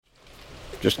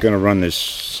Just going to run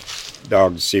this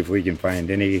dog to see if we can find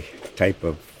any type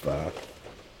of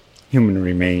human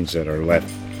remains that are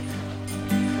left.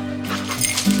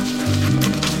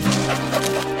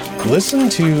 Listen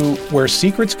to Where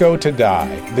Secrets Go to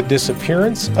Die, The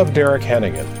Disappearance of Derek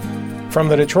Hennigan. From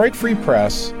the Detroit Free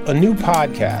Press, a new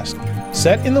podcast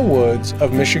set in the woods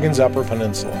of Michigan's Upper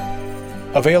Peninsula.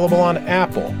 Available on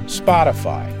Apple,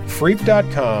 Spotify,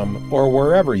 Freep.com, or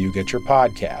wherever you get your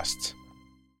podcasts.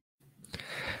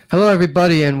 Hello,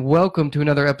 everybody, and welcome to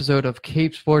another episode of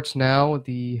Cape Sports Now,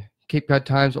 the Cape Cod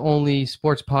Times only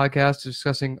sports podcast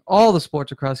discussing all the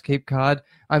sports across Cape Cod.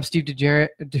 I'm Steve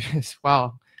DeJarian.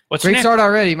 Wow. Great start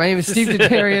already. My name is Steve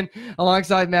DeJarian,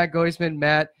 alongside Matt Goisman.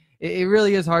 Matt, it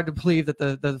really is hard to believe that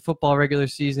the football regular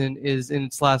season is in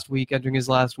its last week, entering his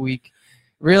last week.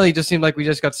 Really just seemed like we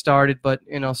just got started, but,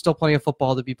 still plenty of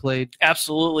football to be played.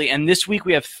 Absolutely. And this week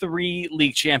we have 3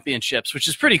 league championships, which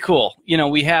is pretty cool.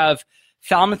 We have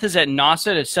Falmouth is at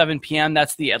Nauset at 7 p.m.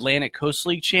 That's the Atlantic Coast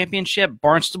League Championship.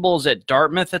 Barnstable is at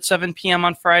Dartmouth at 7 p.m.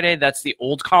 on Friday. That's the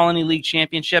Old Colony League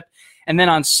Championship. And then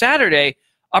on Saturday,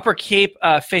 Upper Cape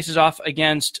faces off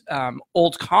against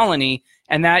Old Colony,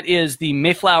 and that is the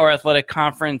Mayflower Athletic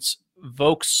Conference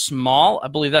Vokes Small. I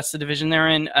believe that's the division they're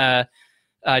in,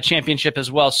 championship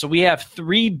as well. So we have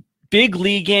 3 big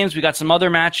league games. We got some other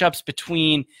matchups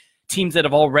between teams that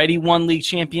have already won league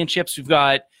championships. We've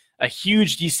got a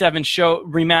huge D7 show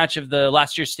rematch of the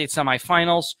last year's state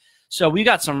semifinals. So we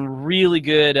got some really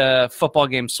good football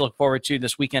games to look forward to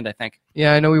this weekend, I think.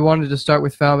 Yeah, I know we wanted to start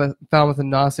with Falmouth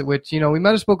and Nauset, which, we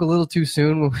might have spoke a little too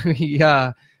soon when we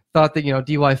thought that,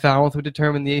 DY Falmouth would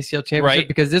determine the ACL championship, right?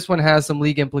 Because this one has some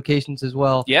league implications as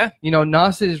well. Yeah.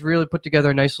 Nauset has really put together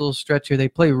a nice little stretch here. They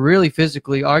play really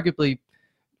physically, arguably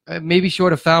maybe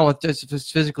short of Falmouth, just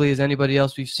as physically as anybody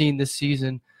else we've seen this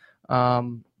season.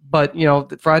 But,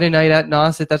 Friday night at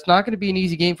Nauset, that's not going to be an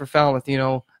easy game for Falmouth.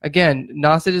 Again,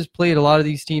 Nauset has played a lot of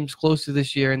these teams close to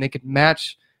this year, and they could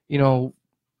match, the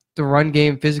run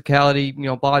game,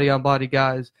 physicality, body-on-body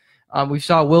guys. We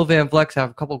saw Will Van Vlex have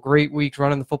a couple great weeks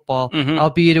running the football,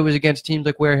 albeit it was against teams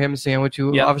like Wareham and Sandwich,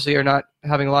 who obviously are not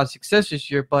having a lot of success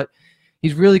this year, but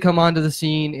he's really come onto the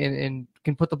scene and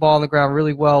can put the ball on the ground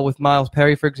really well with Miles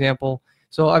Perry, for example.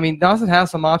 So, Nauset has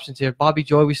some options here. Bobby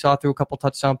Joy, we saw through a couple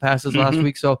touchdown passes last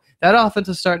week. So that offense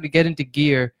is starting to get into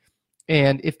gear.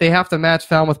 And if they have to match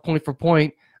Falmouth point for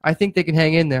point, I think they can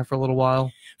hang in there for a little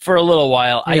while.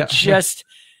 Yeah. I just,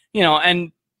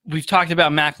 and we've talked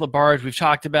about Mac Labarge. We've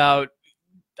talked about,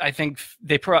 I think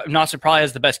Nauset probably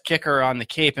has the best kicker on the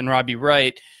Cape and Robbie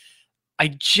Wright. I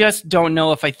just don't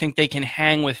know if I think they can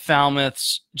hang with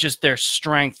Falmouth's, just their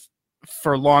strength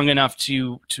for long enough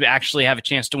to actually have a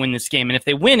chance to win this game. And if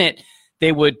they win it,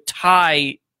 they would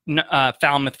tie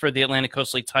Falmouth for the Atlantic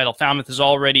Coast League title. Falmouth has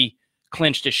already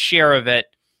clinched a share of it.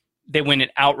 They win it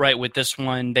outright with this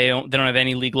one. They don't have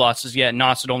any league losses yet.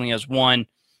 Nauset only has 1.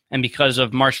 And because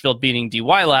of Marshfield beating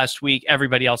DY last week,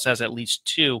 everybody else has at least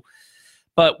 2.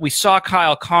 But we saw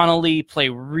Kyle Connolly play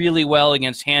really well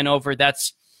against Hanover.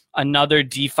 That's another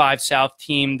D5 South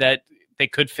team that they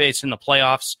could face in the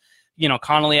playoffs.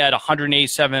 Connolly had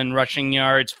 187 rushing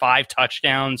yards, 5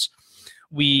 touchdowns.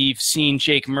 We've seen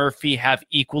Jake Murphy have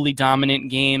equally dominant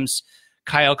games.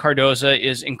 Kyle Cardoza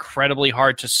is incredibly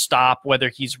hard to stop, whether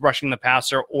he's rushing the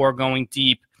passer or going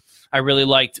deep. I really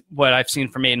liked what I've seen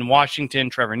from Aiden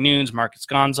Washington, Trevor Nunes, Marcus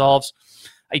Gonzalez.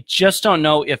 I just don't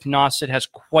know if Nauset has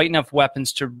quite enough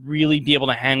weapons to really be able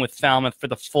to hang with Falmouth for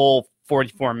the full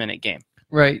 44-minute game.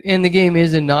 Right, and the game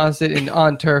is in Nauset and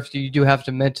on turf, so you do have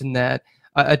to mention that.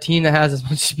 A team that has as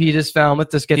much speed as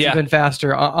Falmouth just gets even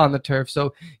faster on the turf.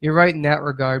 So you're right in that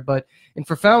regard. And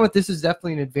for Falmouth, this is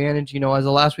definitely an advantage. As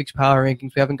of last week's power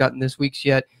rankings, we haven't gotten this week's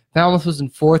yet. Falmouth was in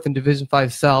 4th in Division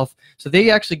 5 South. So they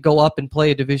actually go up and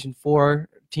play a Division 4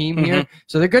 team here.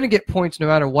 So they're going to get points no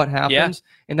matter what happens.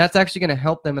 Yeah. And that's actually going to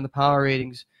help them in the power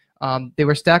ratings. They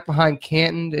were stacked behind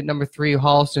Canton at number 3,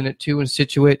 Holliston at 2, and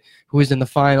Scituate, who was in the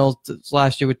finals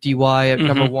last year with DY at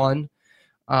number 1.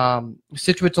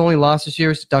 Scituate's only loss this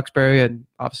year is to Duxbury, and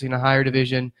obviously in a higher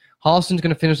division. Holliston's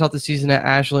going to finish out the season at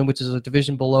Ashland, which is a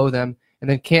division below them, and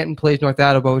then Canton plays North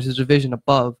Attleboro, which is a division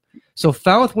above. So if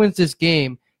Falmouth wins this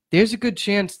game, there's a good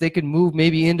chance they could move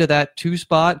maybe into that 2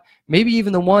 spot, maybe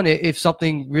even the 1 if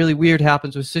something really weird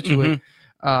happens with Scituate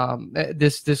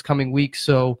this coming week.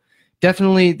 So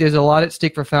definitely there's a lot at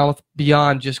stake for Falmouth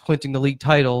beyond just clinching the league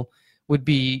title. Would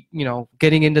be,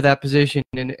 getting into that position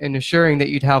and assuring that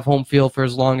you'd have home field for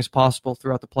as long as possible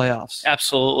throughout the playoffs.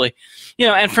 Absolutely.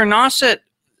 And for Nauset,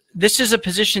 this is a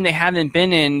position they haven't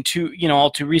been in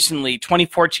all too recently.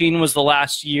 2014 was the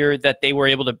last year that they were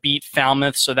able to beat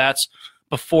Falmouth, so that's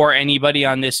before anybody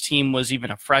on this team was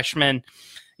even a freshman.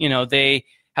 They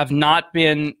have not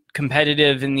been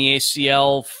competitive in the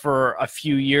ACL for a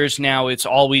few years now. It's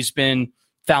always been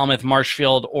Falmouth,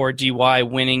 Marshfield, or DY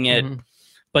winning it. Mm-hmm.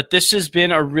 But this has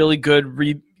been a really good,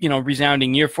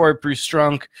 resounding year for it. Bruce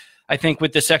Strunk, I think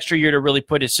with this extra year to really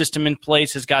put his system in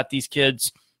place, has got these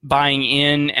kids buying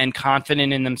in and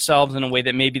confident in themselves in a way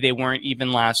that maybe they weren't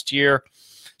even last year.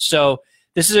 So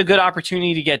this is a good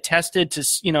opportunity to get tested.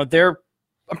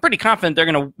 I'm pretty confident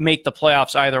they're going to make the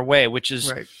playoffs either way, which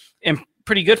is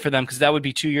pretty good for them because that would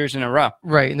be 2 years in a row.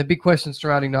 Right, and the big question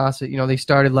surrounding Nauset, they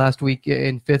started last week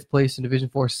in 5th place in Division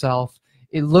 4 South.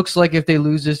 It looks like if they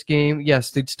lose this game,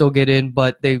 yes, they'd still get in,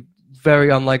 but they very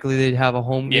unlikely they'd have a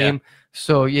home game.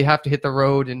 So you have to hit the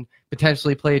road and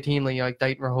potentially play a team like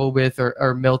Dighton Rehoboth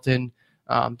or Milton,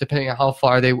 depending on how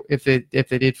far if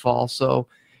they did fall. So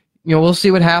we'll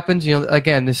see what happens.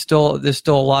 Again, there's still a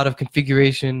lot of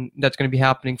configuration that's going to be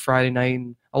happening Friday night,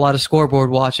 and a lot of scoreboard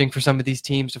watching for some of these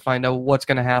teams to find out what's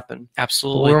going to happen.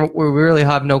 Absolutely, we really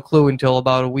have no clue until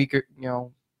about a week or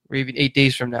even 8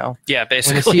 days from now. Yeah,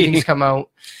 basically. When the seedings come out.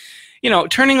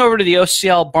 Turning over to the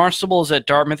OCL, Barnstable is at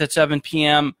Dartmouth at 7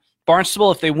 p.m.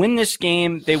 Barnstable, if they win this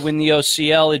game, they win the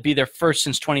OCL. It'd be their first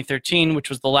since 2013, which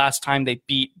was the last time they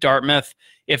beat Dartmouth.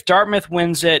 If Dartmouth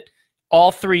wins it,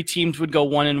 all 3 teams would go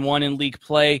 1-1 in league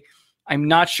play. I'm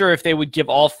not sure if they would give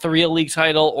all 3 a league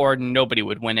title or nobody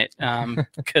would win it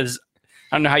because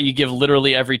I don't know how you give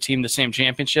literally every team the same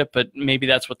championship, but maybe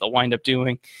that's what they'll wind up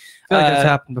doing. I feel like that's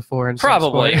happened before.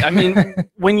 Probably. I mean,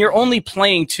 when you're only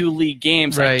playing 2 league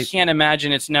games, I can't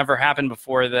imagine it's never happened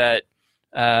before that,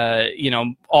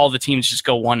 all the teams just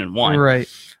go 1-1. Right.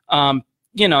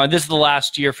 This is the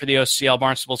last year for the OCL.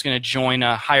 Barnstable's going to join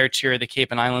a higher tier of the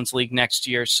Cape and Islands League next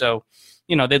year. So,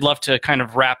 they'd love to kind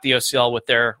of wrap the OCL with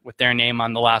their name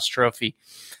on the last trophy.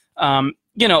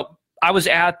 I was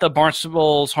at the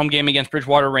Barnstable's home game against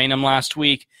Bridgewater Raynham last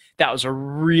week. That was a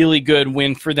really good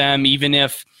win for them, even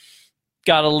if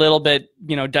got a little bit,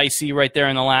 dicey right there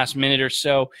in the last minute or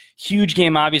so. Huge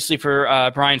game, obviously,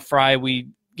 for Brian Fry. We've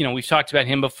talked about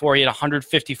him before. He had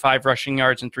 155 rushing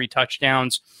yards and 3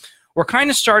 touchdowns. We're kind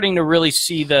of starting to really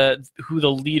see who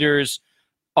the leaders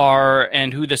are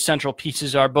and who the central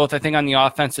pieces are, both I think on the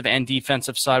offensive and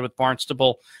defensive side with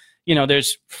Barnstable.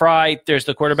 There's Fry, there's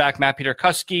the quarterback Matt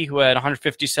Peterkuski, who had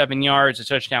 157 yards, a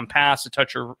touchdown pass,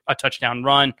 a touchdown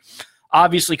run.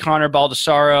 Obviously, Connor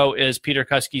Baldessaro is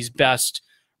Peterkuski's best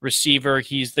receiver.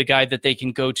 He's the guy that they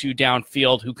can go to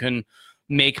downfield who can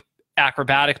make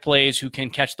acrobatic plays, who can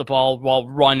catch the ball while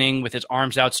running with his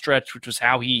arms outstretched, which was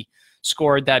how he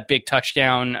scored that big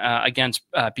touchdown against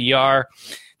BR.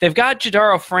 They've got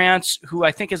Jadaro France, who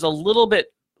I think is a little bit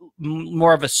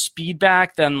more of a speed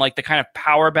back than like the kind of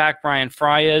power back Brian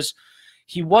Fry is.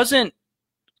 He wasn't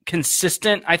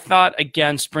consistent, I thought,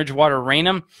 against Bridgewater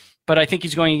Raynham, but I think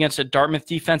he's going against a Dartmouth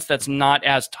defense that's not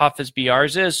as tough as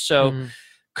BR's is. So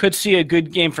could see a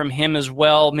good game from him as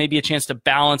well. Maybe a chance to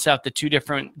balance out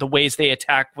the ways they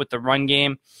attack with the run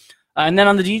game. And then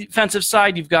on the defensive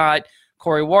side, you've got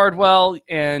Corey Wardwell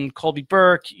and Colby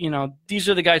Burke. These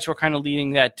are the guys who are kind of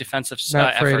leading that defensive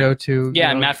Matt Fredo effort. too.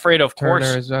 Yeah, and Matt Fredo, of course.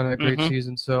 Turner has done a great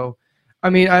season. So,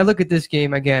 I look at this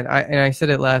game again, I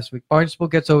said it last week. Barnstable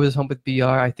gets over this hump with BR.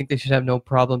 I think they should have no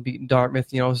problem beating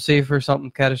Dartmouth. Save for something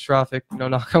catastrophic.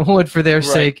 Knock on wood for their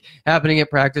sake, happening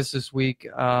at practice this week.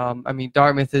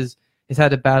 Dartmouth has had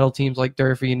to battle teams like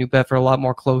Durfee and New Bedford a lot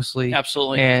more closely.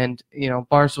 Absolutely. And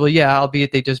Barnstable,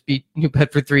 albeit they just beat New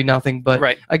Bedford 3-0,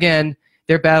 but again,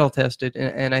 they're battle tested,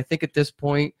 and I think at this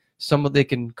point, they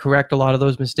can correct a lot of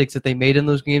those mistakes that they made in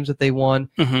those games that they won.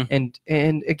 And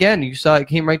again, you saw it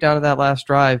came right down to that last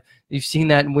drive. You've seen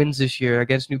that in wins this year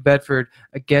against New Bedford,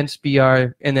 against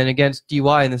BR, and then against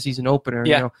DY in the season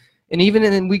opener. And even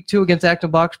in week 2 against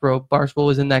Acton Boxborough, Barnstable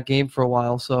was in that game for a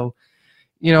while. So,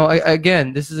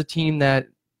 again, this is a team that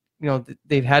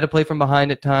they've had to play from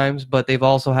behind at times, but they've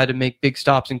also had to make big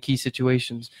stops in key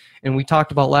situations. And we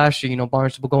talked about last year,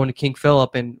 Barnstable going to King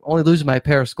Philip and only losing by a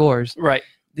pair of scores. Right.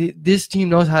 This team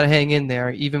knows how to hang in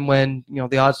there, even when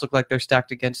the odds look like they're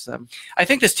stacked against them. I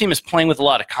think this team is playing with a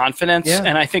lot of confidence,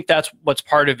 and I think that's what's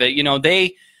part of it.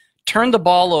 They turned the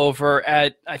ball over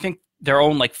at, I think, their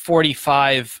own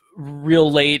 45 real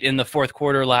late in the fourth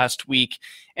quarter last week.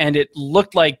 And it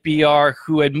looked like BR,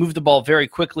 who had moved the ball very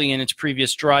quickly in its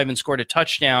previous drive and scored a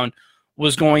touchdown,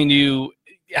 was going to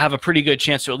have a pretty good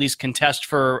chance to at least contest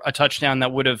for a touchdown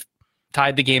that would have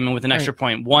tied the game and with an extra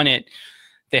point won it.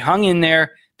 They hung in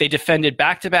there. They defended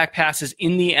back-to-back passes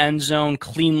in the end zone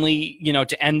cleanly,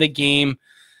 to end the game.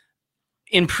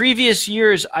 in previous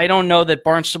years, I don't know that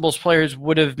Barnstable's players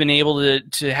would have been able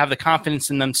to have the confidence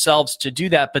in themselves to do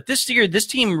that. But this year, this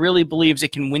team really believes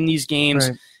it can win these games.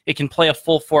 Right. It can play a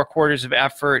full 4 quarters of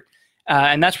effort,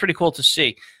 and that's pretty cool to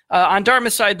see. On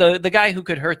Dartmouth's side, the guy who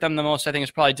could hurt them the most, I think,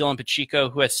 is probably Dylan Pacheco,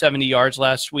 who had 70 yards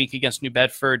last week against New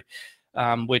Bedford,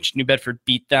 which New Bedford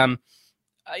beat them.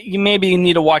 You maybe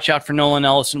need to watch out for Nolan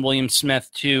Ellis and William Smith,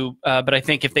 too. But I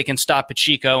think if they can stop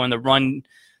Pacheco and the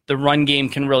run game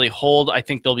can really hold, I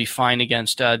think they'll be fine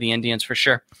against the Indians for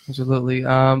sure. Absolutely.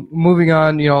 Moving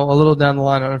on, a little down the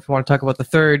line, I don't know if you want to talk about the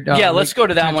third. Let's go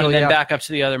to that one and then back up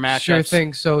to the other matchups. Sure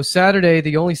thing. So Saturday,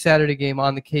 the only Saturday game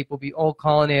on the Cape will be Old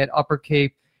Colony at Upper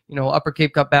Cape. Upper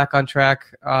Cape got back on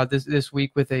track this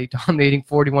week with a dominating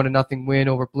 41-0 win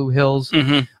over Blue Hills.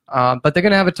 Mm-hmm. But they're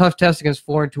going to have a tough test against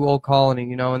 4-2 Old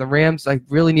Colony. And the Rams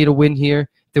really need a win here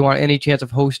if they want any chance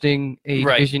of hosting a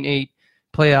Division 8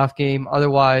 playoff game.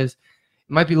 Otherwise,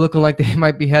 it might be looking like they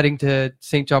might be heading to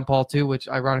St. John Paul too, which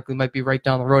ironically might be right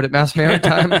down the road at Mass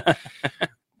Maritime.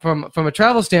 From a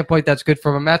travel standpoint, that's good.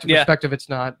 From a match perspective, it's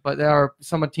not. But there are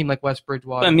a team like West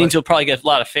Bridgewater. That means you'll probably get a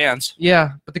lot of fans.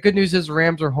 Yeah, but the good news is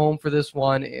Rams are home for this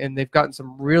one, and they've gotten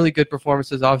some really good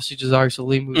performances. Obviously, Jazari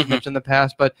Salim, who we've mentioned in the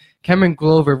past, but Cameron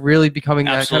Glover really becoming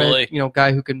that kind of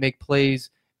guy who can make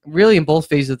plays really in both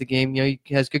phases of the game. He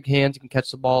has good hands, he can catch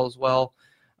the ball as well,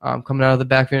 coming out of the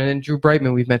backfield. And Drew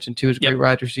Brightman, we've mentioned too, is a great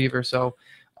wide receiver. So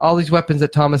all these weapons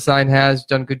that Thomas Sign has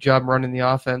done a good job running the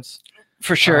offense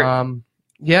for sure.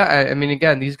 I mean,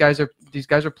 again, these guys are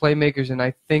playmakers, and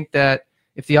I think that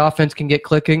if the offense can get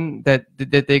clicking, that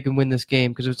they can win this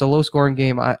game. Because if it's a low-scoring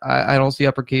game, I don't see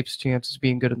Upper Cape's chances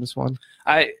being good in this one.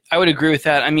 I would agree with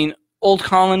that. I mean, Old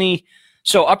Colony.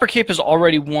 So Upper Cape has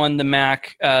already won the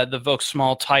MAC, the Vokes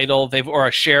Small title, or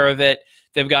a share of it.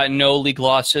 They've got no league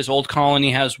losses. Old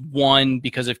Colony has won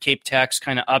because of Cape Tech's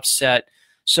kind of upset.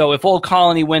 So if Old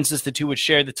Colony wins this, the two would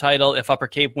share the title. If Upper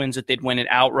Cape wins it, they'd win it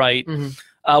outright.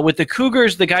 Mm-hmm. With the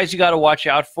Cougars, the guys you got to watch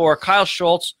out for, Kyle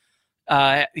Schultz,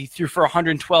 he threw for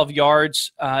 112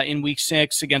 yards in Week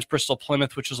 6 against Bristol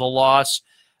Plymouth, which was a loss.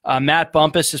 Matt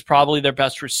Bumpus is probably their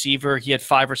best receiver. He had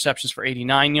 5 receptions for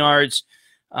 89 yards.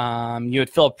 You had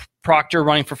Philip Proctor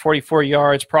running for 44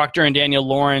 yards. Proctor and Daniel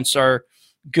Lawrence are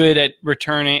good at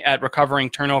recovering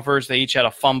turnovers. They each had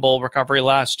a fumble recovery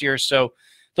last year. So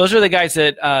those are the guys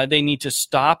that they need to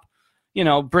stop.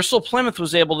 Bristol Plymouth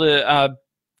was able to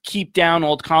keep down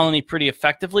Old Colony pretty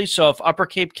effectively. So if Upper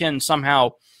Cape can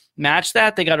somehow match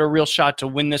that, they got a real shot to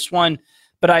win this one.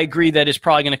 But I agree that it's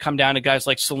probably going to come down to guys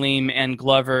like Salim and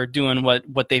Glover doing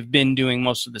what they've been doing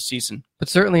most of the season. But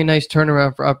certainly a nice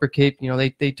turnaround for Upper Cape.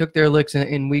 They took their licks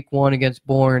in Week 1 against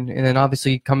Bourne, and then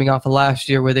obviously coming off of last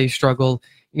year where they struggled.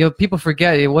 People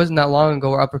forget it wasn't that long ago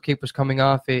where Upper Cape was coming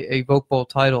off a Vogue Bowl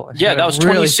title. Yeah, that was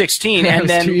 2016, and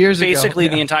then 2 years basically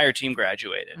ago. The entire team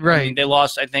graduated. Right. I mean, they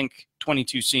lost, I think,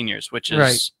 22 seniors, which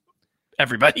is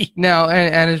everybody. Now,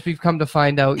 and as we've come to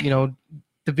find out,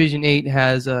 Division 8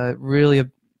 has really a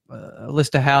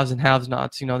list of haves and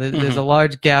have-nots. There's a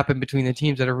large gap in between the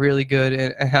teams that are really good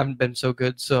and haven't been so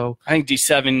good. So I think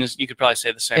D7 is, you could probably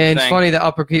say the same and thing. It's funny that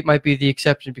Upper Cape might be the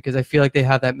exception because I feel like they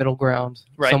have that middle ground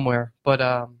somewhere.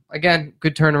 But again,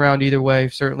 good turnaround either way.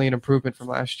 Certainly an improvement from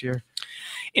last year.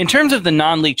 In terms of the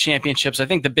non-league championships, I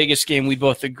think the biggest game we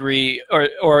both agree,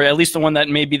 or at least the one that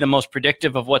may be the most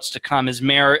predictive of what's to come, is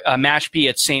Mashpee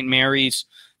at St. Mary's.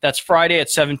 That's Friday at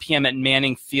 7 p.m. at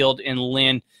Manning Field in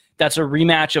Lynn. That's a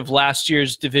rematch of last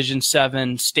year's Division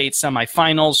 7 state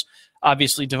semifinals.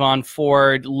 Obviously, Devon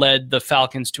Ford led the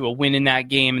Falcons to a win in that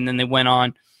game, and then they went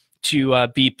on to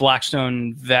beat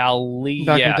Blackstone Valley in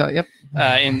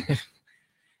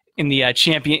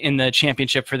the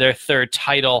championship for their third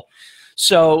title.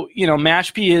 So,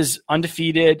 Mashpee is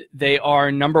undefeated. They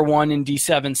are number 1 in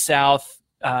D7 South.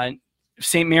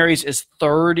 St. Mary's is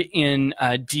third in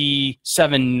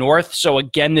D7 North. So,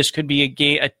 again, this could be a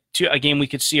game we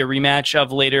could see a rematch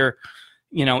of later,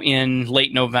 in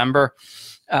late November.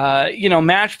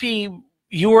 Mashpee,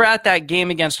 you were at that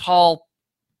game against Hull.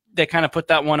 They kind of put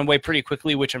that one away pretty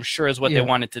quickly, which I'm sure is what they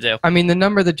wanted to do. I mean, the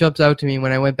number that jumps out to me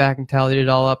when I went back and tallied it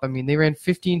all up, I mean, they ran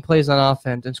 15 plays on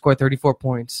offense and scored 34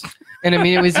 points. And I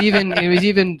mean,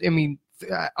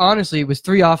 honestly, it was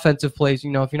 3 offensive plays,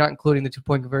 if you're not including the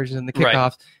 2-point conversions and the kickoffs.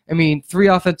 Right. I mean, 3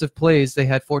 offensive plays, they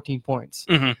had 14 points.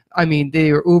 Mm-hmm. I mean,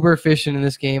 they were uber efficient in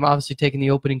this game. Obviously, taking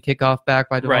the opening kickoff back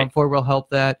by Devon Ford will help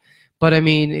that. But I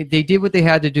mean, they did what they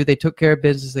had to do. They took care of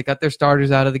business. They got their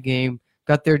starters out of the game,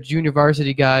 got their junior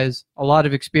varsity guys a lot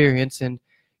of experience, and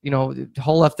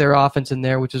Hull left their offense in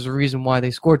there, which is the reason why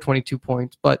they scored 22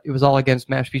 points. But it was all against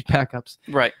Mashpee's backups.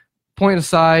 Right. point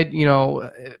aside,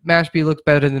 Mashpee looks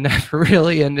better than ever,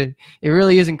 really, and it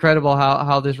really is incredible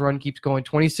how this run keeps going.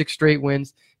 26 straight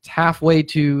wins. It's halfway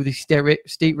to the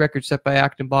state record set by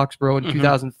Acton Boxborough in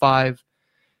 2005.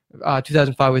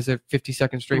 2005 was their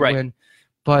 52nd straight win.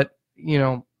 But,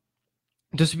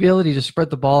 just the ability to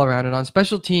spread the ball around and on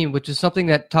special team, which is something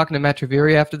that, talking to Matt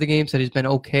Treveri after the game, said he's been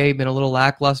okay, been a little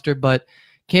lackluster, but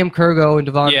Cam Kurgo and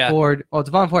Devon Ford. Well,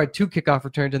 Devon Ford had 2 kickoff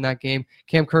returns in that game.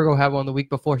 Cam Kurgo had one the week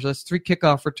before, so that's 3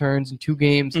 kickoff returns in 2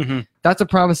 games. That's a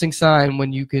promising sign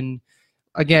when you can,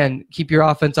 again, keep your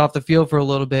offense off the field for a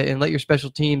little bit and let your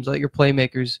special teams, let your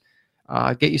playmakers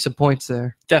get you some points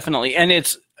there. Definitely, and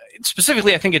it's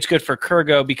specifically, I think it's good for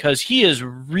Kurgo because he is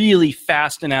really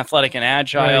fast and athletic and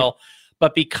agile,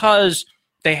 but because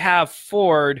they have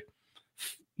Ford,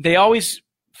 they always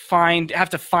have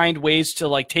to find ways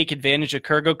to take advantage of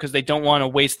Kurgo because they don't want to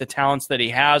waste the talents that he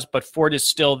has. But Ford is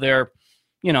still their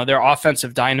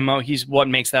offensive dynamo. He's what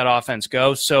makes that offense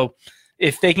go. So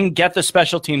if they can get the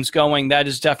special teams going, that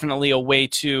is definitely a way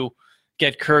to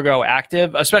get Kurgo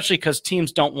active, especially because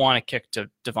teams don't want to kick to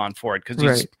Devon Ford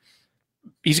because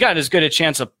he's got as good a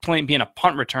chance of being a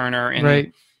punt returner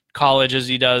in college as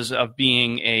he does of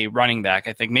being a running back.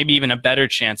 I think maybe even a better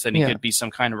chance that he could be some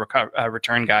kind of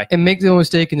return guy. And make no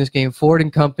mistake in this game, Ford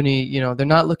and company, they're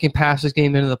not looking past this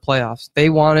game into the playoffs. They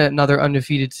want another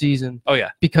undefeated season. Oh,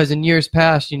 yeah. Because in years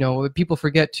past, people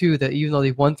forget, too, that even though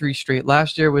they've won 3 straight,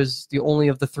 last year was the only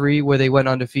of the 3 where they went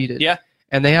undefeated. Yeah.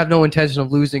 And they have no intention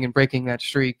of losing and breaking that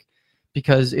streak.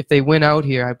 Because if they win out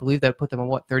here, I believe that put them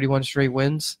on, 31 straight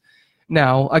wins?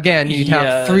 Now, again, you'd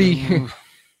have 3...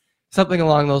 Something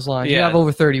along those lines. You have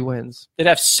over 30 wins.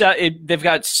 They've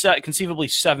got conceivably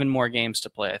 7 more games to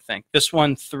play, I think. This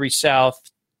one, 3 South,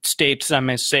 state,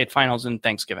 semi-state finals, and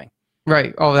Thanksgiving.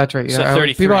 Right. Oh, that's right. So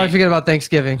 33. People always forget about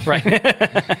Thanksgiving. Right.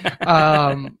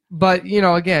 But,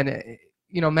 again,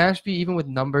 Mashpee, even with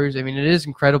numbers, I mean, it is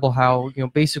incredible how,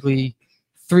 basically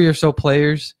 3 or so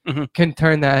players can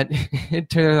turn that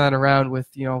around with,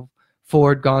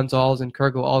 Ford, Gonzalez, and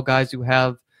Kurgo, all guys who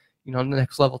have, the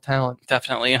next level talent.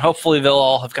 Definitely. And hopefully they'll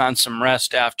all have gotten some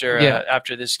rest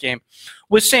after this game.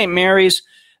 With St. Mary's,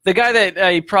 the guy that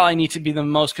I probably need to be the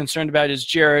most concerned about is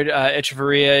Jared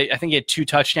Echeverria. I think he had 2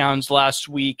 touchdowns last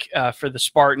week for the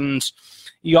Spartans.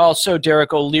 You also,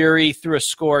 Derek O'Leary threw a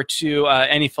score to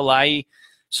Eni Falai.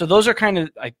 So those are kind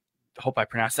of, I hope I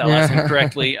pronounced that last name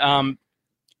correctly.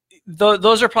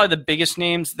 Those are probably the biggest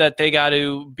names that they got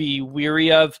to be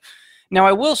weary of. Now,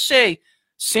 I will say,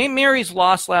 St. Mary's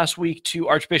lost last week to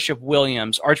Archbishop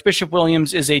Williams. Archbishop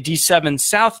Williams is a D7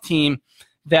 South team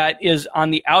that is on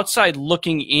the outside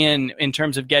looking in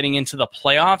terms of getting into the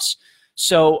playoffs.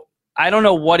 So I don't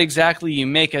know what exactly you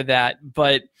make of that,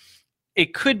 but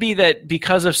it could be that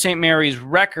because of St. Mary's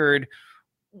record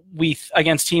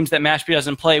against teams that Mashpee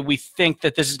doesn't play, we think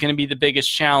that this is going to be the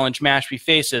biggest challenge Mashpee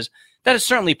faces. That is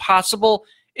certainly possible.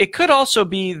 It could also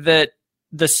be that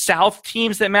the South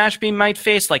teams that Mashpee might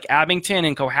face, like Abington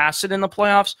and Cohasset in the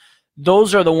playoffs,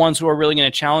 those are the ones who are really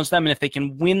going to challenge them. And if they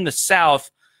can win the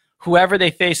South, whoever they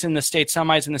face in the state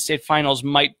semis and the state finals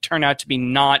might turn out to be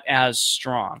not as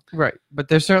strong. Right. But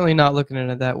they're certainly not looking at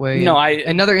it that way. No,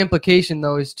 another implication,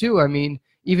 though, is, too, I mean,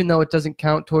 even though it doesn't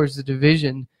count towards the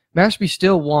division, Mashpee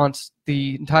still wants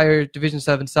the entire Division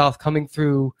 7 South coming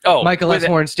through Michael S.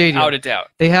 Horn Stadium. Without a doubt.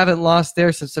 They haven't lost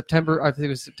there since September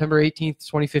 18th,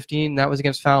 2015. That was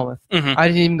against Falmouth. I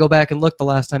didn't even go back and look the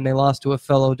last time they lost to a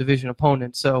fellow division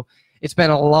opponent. So it's been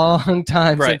a long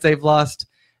time since they've lost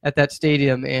at that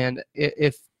stadium. And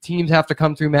if teams have to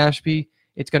come through Mashpee,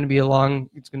 it's going to be a long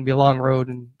road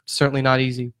and certainly not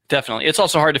easy. Definitely. It's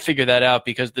also hard to figure that out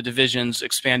because the divisions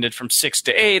expanded from 6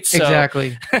 to 8. So.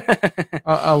 Exactly.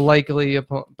 A likely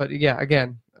opponent. But yeah,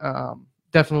 again,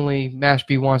 definitely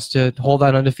Mashpee wants to hold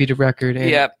that undefeated record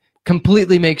and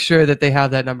completely make sure that they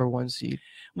have that number 1 seed.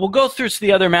 We'll go through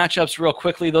the other matchups real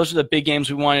quickly. Those are the big games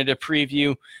we wanted to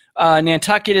preview.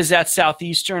 Nantucket is at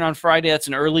Southeastern on Friday. That's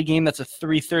an early game. That's a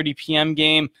 3:30 p.m.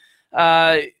 game.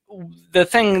 The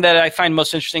thing that I find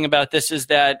most interesting about this is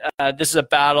that this is a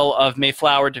battle of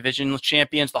Mayflower division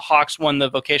champions. The Hawks won the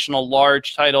vocational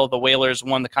large title. The Whalers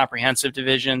won the comprehensive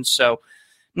division. So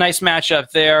nice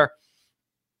matchup there.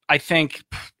 I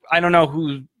don't know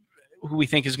who we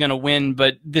think is going to win,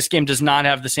 but this game does not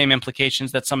have the same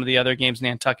implications that some of the other games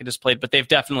Nantucket has played, but they've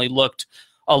definitely looked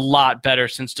a lot better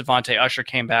since Devontae Usher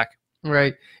came back.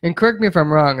 Right. And correct me if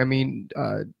I'm wrong. I mean,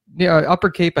 Upper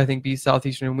Cape, I think, beat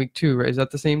Southeastern in week 2, right? Is that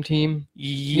the same team?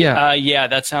 Yeah,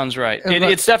 that sounds right.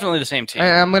 It's definitely the same team.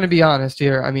 I'm going to be honest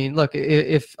here. I mean, look,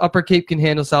 if Upper Cape can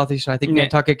handle Southeastern, I think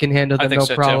Nantucket can handle them no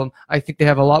problem. Too. I think they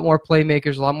have a lot more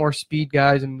playmakers, a lot more speed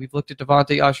guys, and we've looked at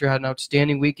Devontae Usher, had an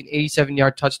outstanding week, an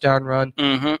 87-yard touchdown run,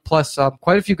 plus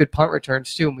quite a few good punt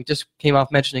returns, too, and we just came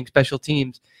off mentioning special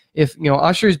teams. If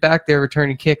Usher's back there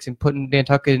returning kicks and putting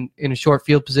Nantucket in a short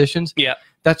field positions,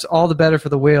 that's all the better for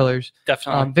the Whalers.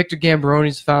 Definitely. Victor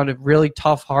Gambaroni's found a really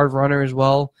tough, hard runner as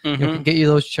well. Can get you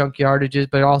those chunk yardages,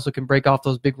 but also can break off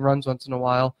those big runs once in a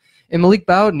while. And Malik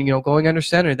Bowden, going under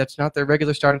center, that's not their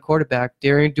regular starting quarterback.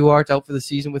 Darian Duarte's out for the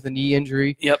season with a knee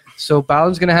injury. Yep. So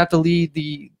Bowden's going to have to lead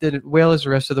the Whalers the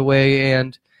rest of the way,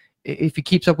 and if he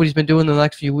keeps up what he's been doing in the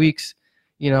next few weeks,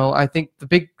 I think the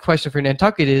big question for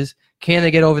Nantucket is, can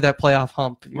they get over that playoff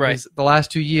hump? Because the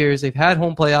last 2 years, they've had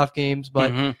home playoff games,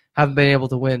 but haven't been able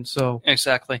to win. So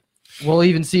exactly. We'll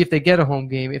even see if they get a home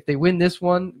game. If they win this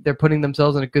one, they're putting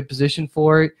themselves in a good position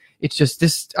for it. It's just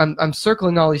this. I'm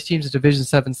circling all these teams at Division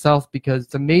 7 South because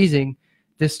it's amazing.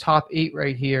 This top 8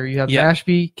 right here. You have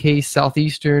Mashpee, Case,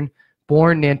 Southeastern,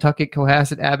 Bourne, Nantucket,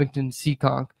 Cohasset, Abington,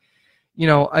 Seekonk.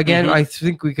 Again, I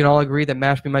think we can all agree that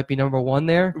Mashpee might be number 1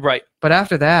 there. Right. But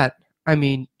after that, I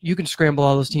mean, you can scramble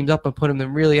all those teams up and put them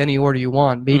in really any order you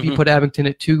want. Maybe put Abington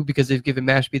at 2 because they've given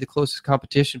Mashpee the closest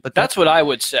competition. But that's what I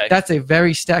would say. That's a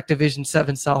very stacked Division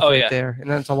 7 South there, and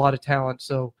that's a lot of talent.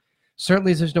 So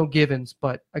certainly there's no givens.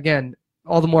 But again,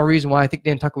 all the more reason why I think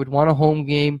Nantucket would want a home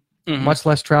game, much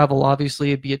less travel.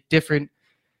 Obviously, it'd be a different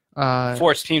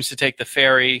force teams to take the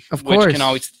ferry, of course, which can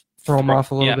always throw them off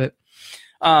a little bit.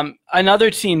 Another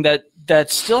team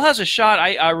that still has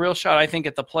a real shot, I think,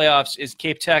 at the playoffs is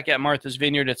Cape Tech at Martha's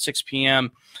Vineyard at 6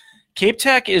 p.m. Cape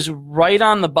Tech is right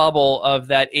on the bubble of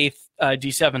that 8th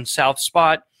D7 South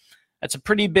spot. That's a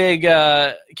pretty big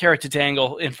carrot to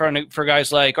dangle for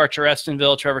guys like Archer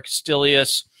Estonville, Trevor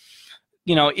Castilius.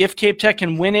 If Cape Tech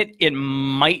can win it, it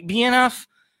might be enough.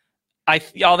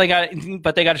 But they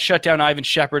got to shut down Ivan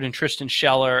Shepard and Tristan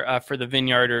Scheller for the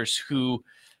Vineyarders, who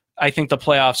I think the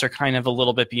playoffs are kind of a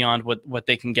little bit beyond what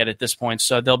they can get at this point.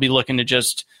 So they'll be looking to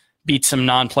just beat some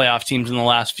non-playoff teams in the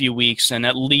last few weeks and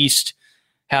at least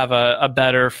have a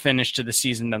better finish to the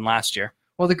season than last year.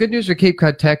 Well, the good news for Cape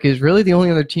Cod Tech is really the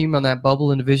only other team on that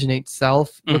bubble in Division 8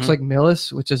 South looks like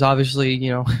Millis, which is obviously,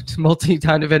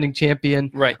 multi-time defending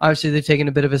champion. Right. Obviously, they've taken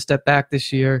a bit of a step back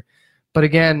this year. But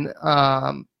again,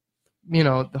 the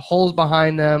holes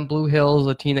behind them, Blue Hills,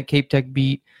 a team that Cape Tech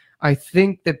beat, I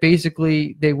think that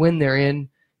basically they win, they're in.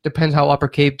 Depends how Upper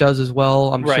Cape does as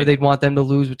well. I'm sure they'd want them to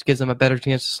lose, which gives them a better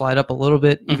chance to slide up a little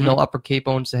bit, even though Upper Cape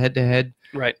owns the head-to-head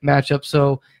matchup.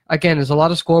 So, again, there's a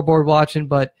lot of scoreboard watching,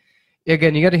 but,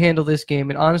 again, you got to handle this game.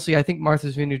 And, honestly, I think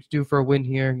Martha's Vineyard's due for a win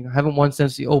here. Haven't won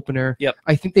since the opener. Yep.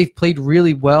 I think they've played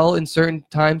really well in certain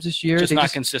times this year. Just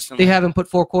not consistently. They haven't put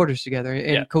 4 quarters together,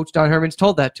 and Coach Don Herman's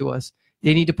told that to us.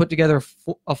 They need to put together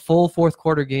a full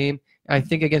fourth-quarter game. I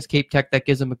think against Cape Tech, that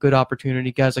gives them a good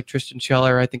opportunity. Guys like Tristan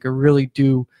Scheller, I think, are really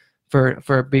due for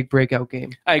a big breakout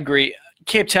game. I agree.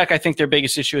 Cape Tech, I think their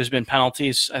biggest issue has been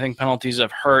penalties. I think penalties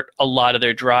have hurt a lot of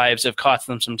their drives, have cost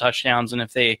them some touchdowns, and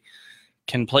if they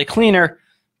can play cleaner,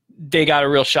 they got a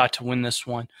real shot to win this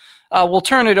one. We'll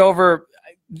turn it over.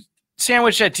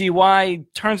 Sandwich at DY,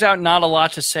 turns out not a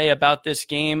lot to say about this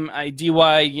game.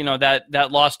 DY,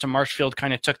 that loss to Marshfield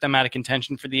kind of took them out of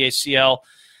contention for the ACL.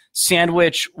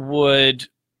 Sandwich would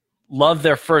love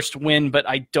their first win, but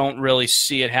I don't really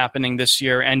see it happening this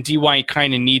year. And DY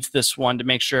kind of needs this one to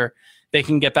make sure they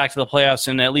can get back to the playoffs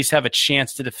and at least have a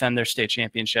chance to defend their state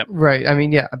championship. Right. I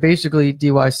mean, basically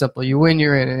DY is simple. You win,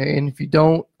 you're in. And if you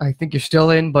don't, I think you're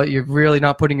still in, but you're really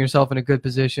not putting yourself in a good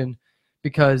position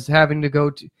because having to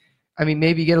go to –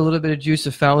 maybe you get a little bit of juice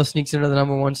if Falmouth sneaks into the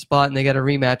number 1 spot and they get a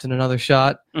rematch and another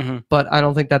shot. But I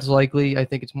don't think that's likely. I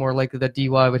think it's more likely that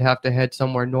DY would have to head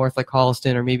somewhere north like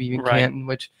Holliston or maybe even Canton,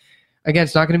 which, again,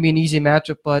 it's not going to be an easy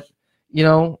matchup. But,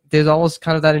 there's always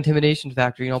kind of that intimidation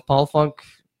factor. Paul Funk,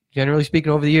 generally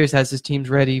speaking, over the years has his teams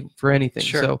ready for anything.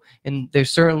 Sure. So, and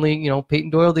there's certainly, Peyton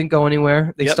Doyle didn't go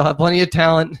anywhere. They still have plenty of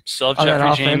talent. Still have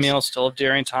Jeffrey Jamiel, still have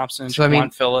Darian Thompson, so,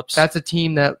 Juwan Phillips. That's a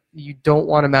team that you don't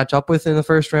want to match up with in the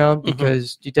first round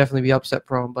because you'd definitely be upset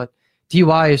prone. But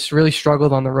DY has really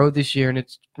struggled on the road this year, and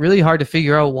it's really hard to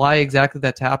figure out why exactly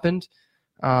that's happened.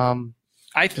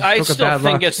 I still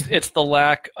think it's the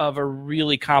lack of a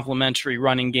really complementary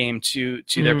running game to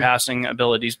their passing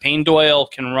abilities. Payne Doyle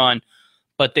can run,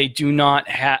 but they do not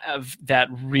have that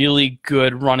really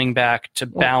good running back to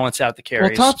balance out the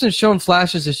carries. Well, Thompson's shown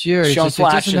flashes this year.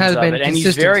 And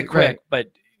he's very quick,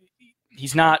 but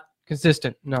he's not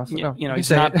consistent enough. No, he's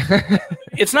not.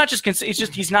 It's not just it's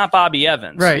just he's not Bobby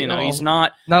Evans, right? He's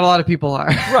not. Not a lot of people are.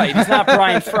 Right, he's not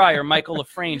Brian Fry or Michael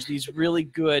LaFrange. These really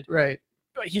good. Right.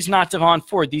 He's not Devon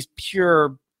Ford. These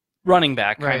pure running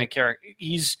back kind of character.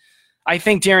 I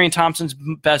think Darian Thompson's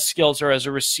best skills are as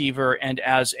a receiver and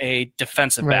as a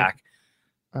defensive back.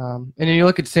 And then you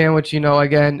look at Sandwich,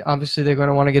 again, obviously they're going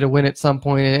to want to get a win at some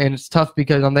point, and it's tough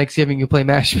because on Thanksgiving you play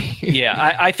Mashpee.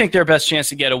 Yeah, I think their best chance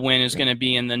to get a win is going to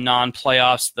be in the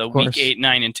non-playoffs, the week 8,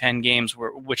 9, and 10 games,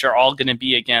 which are all going to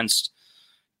be against.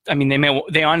 I mean,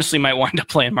 they honestly might wind up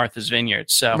playing Martha's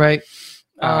Vineyard. So right,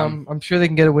 I'm sure they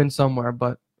can get a win somewhere,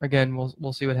 but again,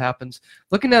 we'll see what happens.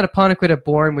 Looking at Apponequet at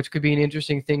Bourne, which could be an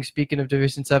interesting thing. Speaking of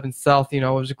Division 7 South, it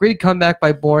was a great comeback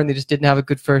by Bourne. They just didn't have a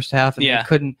good first half, and they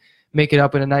couldn't make it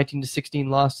up in a 19-16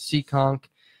 loss to Seekonk.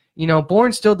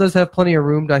 Bourne still does have plenty of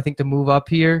room, to move up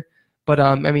here. But,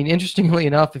 interestingly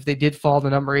enough, if they did fall to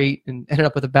number 8 and ended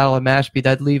up with a battle of Mashpee,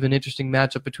 that'd leave an interesting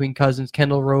matchup between cousins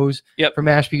Kendall Rose for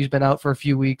Mashpee, who's been out for a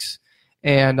few weeks,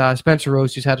 and Spencer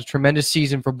Rose, who's had a tremendous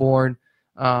season for Bourne,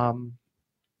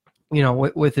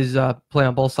 with his play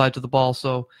on both sides of the ball.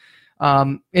 So,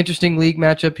 interesting league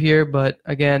matchup here, but,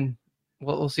 again,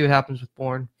 we'll see what happens with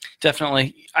Bourne.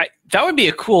 Definitely. That would be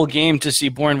a cool game to see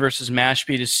Bourne versus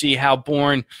Mashpee, to see how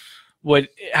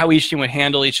each team would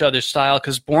handle each other's style,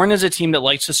 because Bourne is a team that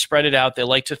likes to spread it out. They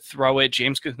like to throw it.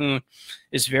 James Cahoon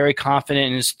is very confident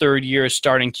in his third year as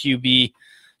starting QB.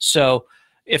 So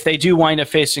if they do wind up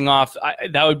facing off,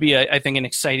 that would be, I think, an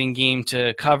exciting game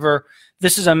to cover.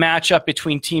 This is a matchup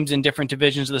between teams in different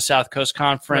divisions of the South Coast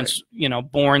Conference.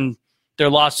 Right. Bourne, their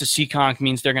loss to Seekonk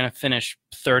means they're going to finish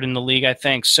third in the league, I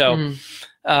think. So,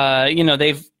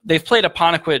 they've played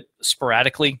Apponequet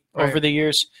sporadically over the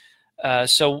years.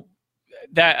 So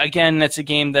that's a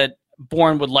game that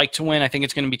Bourne would like to win. I think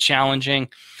it's going to be challenging.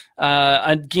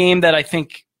 A game that I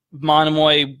think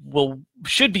Monomoy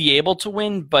should be able to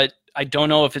win, but I don't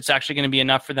know if it's actually going to be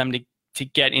enough for them to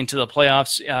get into the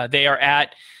playoffs. They are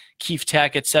at Keefe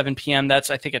Tech at 7 p.m.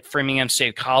 That's, I think, at Framingham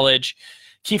State College.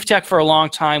 Keefe Tech for a long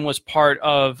time was part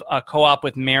of a co-op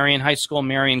with Marion High School.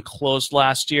 Marion closed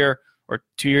last year or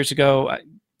 2 years ago.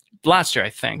 Last year,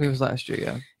 I think. It was last year,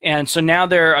 yeah. And so now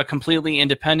they're a completely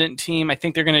independent team. I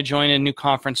think they're going to join a new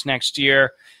conference next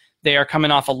year. They are coming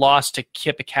off a loss to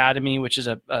Kip Academy, which is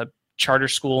a charter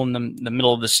school in the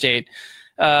middle of the state.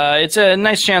 It's a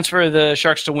nice chance for the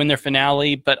Sharks to win their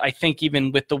finale, but I think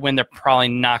even with the win, they're probably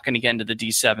not going to get into the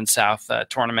D7 South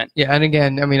tournament. Yeah, and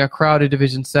again, a crowded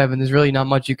Division 7, there's really not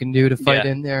much you can do to fight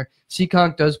in there.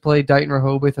 Seekonk does play Dighton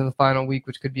Rehoboth in the final week,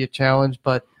 which could be a challenge,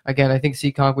 but again, I think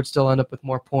Seekonk would still end up with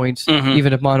more points,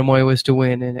 even if Monomoy was to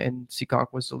win and Seekonk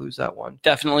was to lose that one.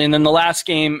 Definitely, and then the last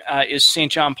game is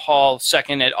St. John Paul,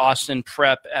 second at Austin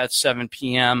Prep at 7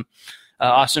 p.m.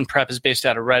 Austin Prep is based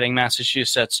out of Reading,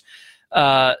 Massachusetts.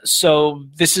 So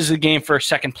this is a game for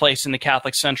second place in the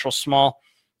Catholic Central Small.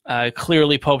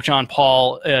 Clearly, Pope John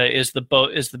Paul is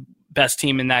the best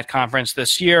team in that conference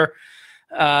this year.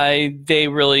 They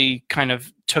really kind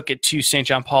of took it to St.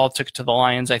 John Paul, took it to the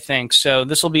Lions, I think. So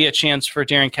this will be a chance for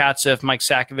Darren Katzif, Mike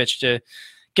Sakovich to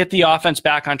get the offense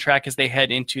back on track as they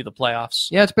head into the playoffs.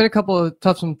 Yeah, it's been a couple of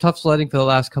tough sledding for the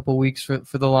last couple of weeks for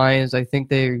the Lions. I think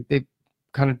they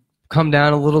kind of come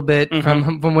down a little bit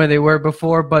from where they were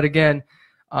before. But again,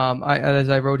 as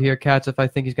I wrote here, Katzif, I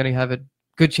think he's going to have a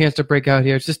good chance to break out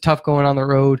here. It's just tough going on the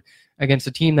road against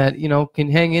a team that,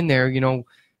 can hang in there.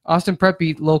 Austin Prep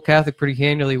beat Lowell Catholic pretty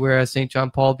handily, whereas St.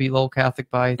 John Paul beat Lowell Catholic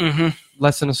by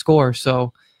less than a score.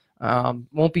 So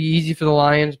won't be easy for the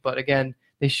Lions, but again,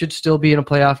 they should still be in a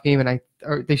playoff game, and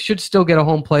they should still get a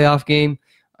home playoff game,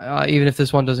 even if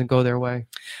this one doesn't go their way.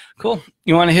 Cool.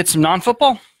 You want to hit some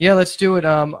non-football? Yeah, let's do it.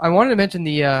 I wanted to mention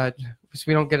because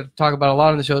we don't get to talk about a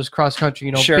lot on the show, is cross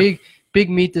country. Sure. Big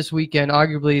meet this weekend,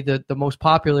 arguably the most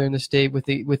popular in the state with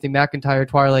the McIntyre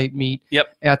Twilight meet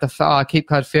at the Cape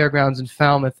Cod Fairgrounds in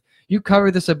Falmouth. You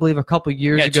covered this, I believe, a couple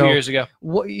years ago. 2 years ago.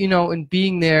 And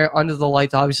being there under the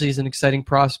lights obviously is an exciting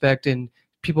prospect, and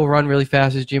people run really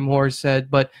fast, as Jim Hoare said.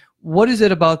 But what is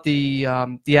it about the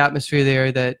atmosphere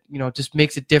there that just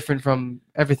makes it different from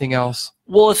everything else?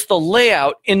 Well, it's the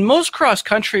layout. In most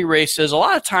cross-country races, a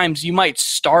lot of times you might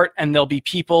start and there'll be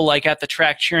people like at the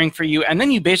track cheering for you, and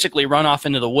then you basically run off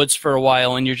into the woods for a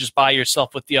while and you're just by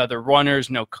yourself with the other runners,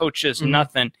 no coaches,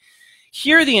 nothing.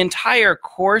 Here, the entire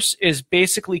course is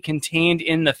basically contained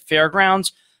in the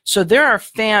fairgrounds, so there are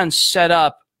fans set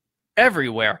up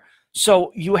everywhere.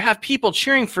 So you have people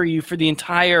cheering for you for the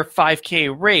entire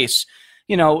 5K race.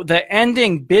 The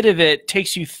ending bit of it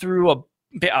takes you through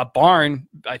a barn,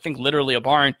 I think literally a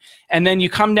barn, and then you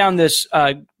come down this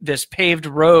paved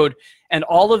road, and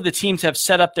all of the teams have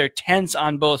set up their tents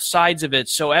on both sides of it.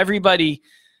 So everybody,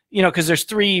 because there's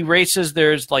 3 races,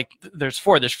 there's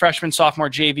 4, there's freshman, sophomore,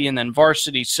 JV, and then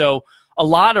varsity. So a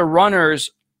lot of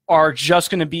runners are just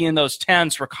going to be in those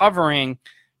tents recovering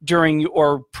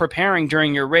preparing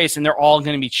during your race, and they're all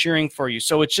going to be cheering for you.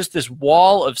 So it's just this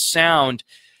wall of sound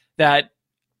that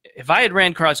if I had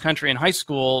ran cross country in high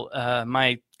school,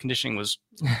 my conditioning was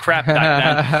crap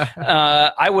back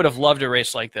then. I would have loved a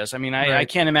race like this. I mean, I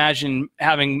can't imagine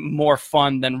having more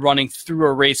fun than running through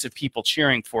a race of people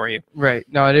cheering for you. Right.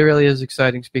 No, it really is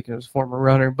exciting, speaking as a former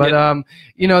runner. But,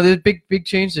 there's a big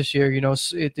change this year.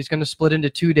 It's going to split into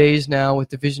 2 days now with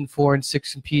Division 4 and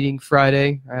 6 competing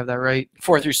Friday. I have that right?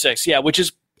 4 through 6, yeah, which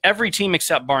is every team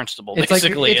except Barnstable, it's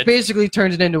basically. It basically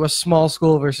turns it into a small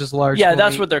school versus large school. Yeah,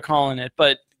 that's what they're calling it.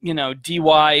 But,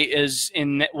 DY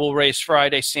will race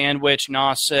Friday, Sandwich,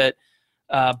 Nauset,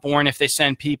 Bourne if they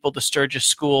send people to Sturgis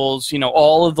schools,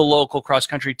 all of the local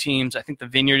cross-country teams. I think the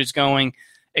Vineyard is going,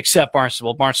 except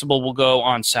Barnstable. Barnstable will go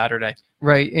on Saturday.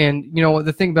 Right, and,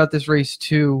 the thing about this race,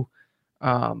 too,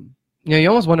 you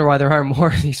almost wonder why there aren't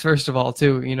more of these, first of all,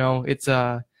 too. It's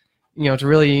it's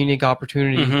really a unique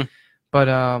opportunity. Mm-hmm. But,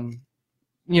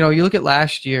 you look at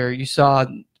last year, you saw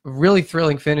 – really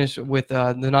thrilling finish with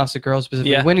the Nauset girls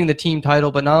specifically, winning the team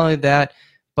title. But not only that,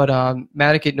 but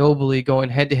Matticat Nobley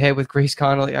going head-to-head with Grace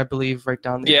Connolly, I believe, right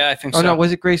down there. Yeah, I think so. Oh, no,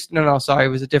 was it Grace? No, sorry, it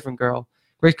was a different girl.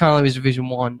 Grace Connolly was Division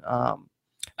 1. I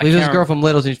believe it was a girl from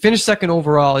Littleton. She finished second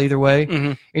overall either way.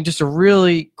 Mm-hmm. And just a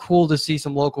really cool to see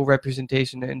some local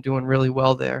representation and doing really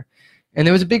well there. And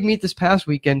there was a big meet this past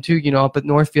weekend, too, up at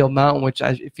Northfield Mountain, which,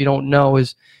 if you don't know,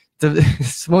 is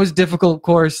the most difficult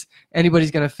course anybody's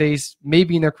going to face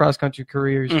maybe in their cross-country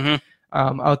careers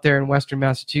out there in western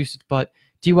Massachusetts. But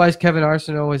DY's Kevin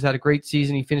Arsenault has had a great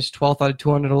season. He finished 12th out of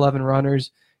 211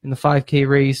 runners in the 5K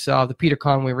race, the Peter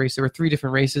Conway race. There were 3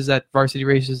 different varsity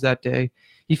races that day.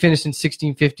 He finished in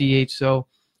 16:58, so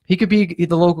he could be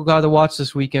the local guy to watch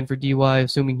this weekend for DY,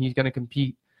 assuming he's going to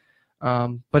compete.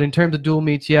 But in terms of dual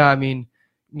meets,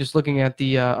 just looking at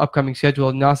the upcoming schedule,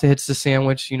 Nauset hits the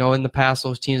Sandwich. In the past,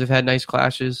 those teams have had nice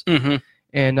clashes. Mm-hmm.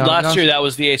 And last year, that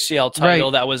was the ACL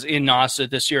title. That was in Nauset.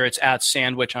 This year, it's at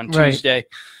Sandwich on Tuesday.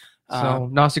 So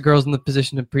Nauset girls in the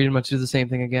position to pretty much do the same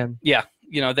thing again. Yeah,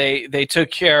 they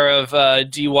took care of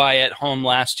DY at home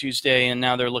last Tuesday, and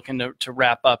now they're looking to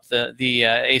wrap up the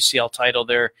ACL title.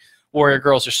 Their Warrior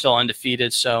girls are still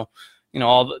undefeated. So,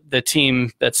 all the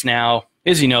team that's now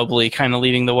Izzy Nobley kind of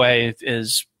leading the way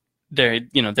is. They're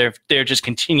just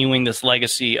continuing this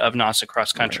legacy of Nauset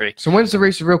cross country. Right. So when's the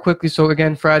race real quickly? So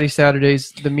again, Friday,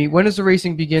 Saturdays, the meet. When does the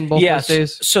racing begin? Both those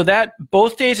days? So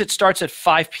both days it starts at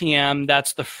 5 p.m.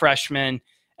 That's the freshmen,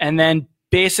 and then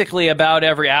basically about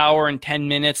every hour and 10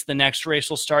 minutes, the next race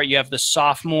will start. You have the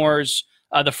sophomores.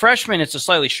 The freshmen, it's a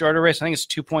slightly shorter race. I think it's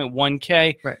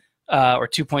 2.1K, right, or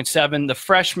 2.7. The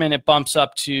freshmen, it bumps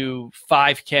up to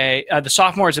 5K. The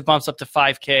sophomores, it bumps up to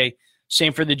 5K.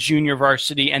 Same for the junior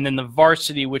varsity, and then the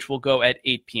varsity, which will go at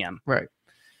 8 p.m. Right.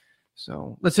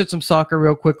 So let's hit some soccer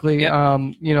real quickly.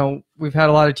 Yep. We've had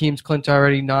a lot of teams clinch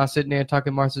already. Nauset,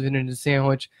 Nantucket, Martha's Vineyard, and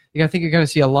Sandwich. I think you're going to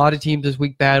see a lot of teams this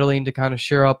week battling to kind of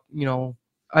shore up,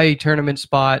 a tournament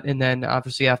spot, and then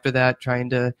obviously after that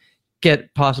trying to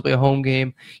get possibly a home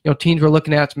game. Teams we're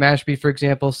looking at, Mashpee, for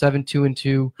example,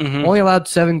 7-2-2. Mm-hmm. Only allowed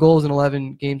 7 goals in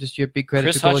 11 games this year. Big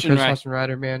credit to goalie Chris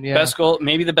Hutchinrider, man. Yeah. Best goal,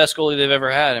 maybe the best goalie they've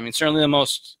ever had. I mean, certainly the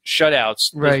most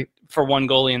shutouts for one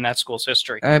goalie in that school's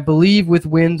history. I believe with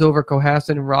wins over Cohasset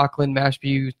and Rockland,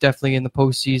 Mashpee is definitely in the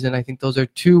postseason. I think those are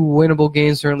 2 winnable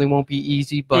games. Certainly won't be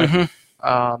easy, but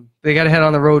they got to head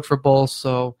on the road for both.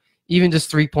 So even just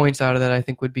 3 points out of that, I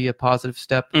think would be a positive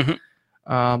step. Mm-hmm.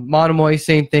 Monomoy,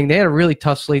 same thing. They had a really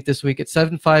tough slate this week at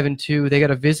 7-5-2. They got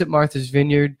to visit Martha's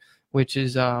Vineyard, which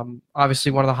is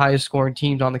obviously one of the highest scoring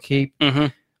teams on the Cape,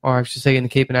 or I should say in the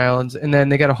Cape and Islands. And then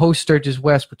they got to host Sturgis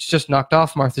West, which just knocked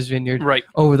off Martha's Vineyard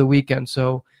over the weekend.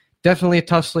 So definitely a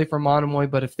tough slate for Monomoy,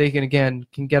 but if they can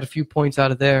get a few points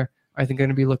out of there, I think they're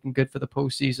going to be looking good for the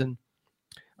postseason.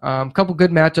 A couple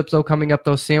good matchups, though, coming up,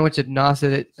 though. Sandwich at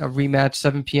Nauset, a rematch,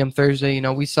 7 p.m. Thursday.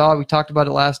 We talked about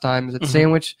it last time, is that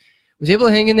Sandwich was able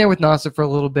to hang in there with Nauset for a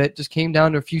little bit, just came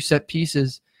down to a few set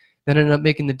pieces that ended up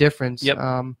making the difference. Yep.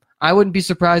 I wouldn't be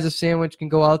surprised if Sandwich can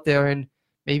go out there and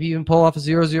maybe even pull off a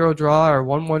 0-0 draw or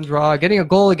 1-1 draw. Getting a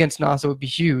goal against Nauset would be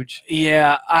huge.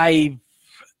 Yeah,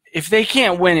 if they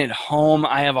can't win at home,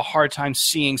 I have a hard time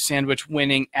seeing Sandwich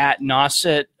winning at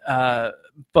Nauset.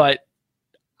 But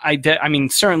I mean,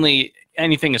 certainly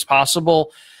anything is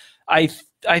possible. I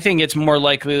I think it's more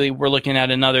likely we're looking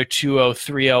at another 2-0,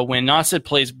 3-0 win. Nauset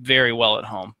plays very well at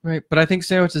home. Right, but I think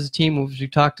Sandwich as a team, which we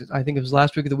talked, I think it was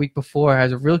last week or the week before,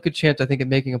 has a real good chance, I think, of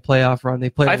making a playoff run. They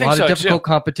played a lot of difficult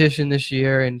competition this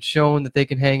year and shown that they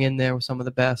can hang in there with some of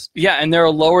the best. Yeah, and they're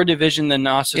a lower division than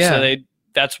Nauset, so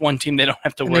that's one team they don't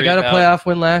have to worry about. They got a playoff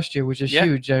win last year, which is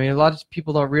huge. I mean, a lot of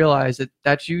people don't realize that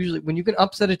that's usually when you can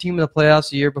upset a team in the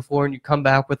playoffs the year before and you come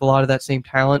back with a lot of that same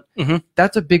talent,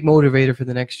 that's a big motivator for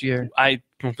the next year. I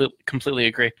completely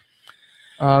agree.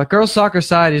 The girls' soccer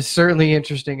side is certainly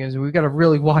interesting as we've got a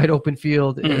really wide open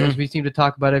field, as we seem to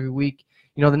talk about every week.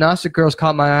 You know, the Nauset girls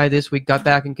caught my eye this week, got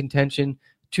back in contention.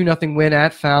 2-0 win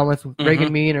at Falmouth with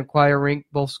Reagan Mean and Choir Rink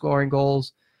both scoring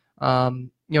goals.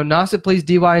 You know, Nauset plays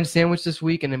DY and Sandwich this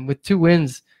week, and then with 2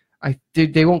 wins,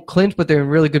 they won't clinch, but they're in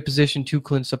really good position to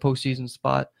clinch the postseason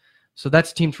spot. So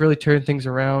that's team to really turn things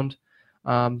around.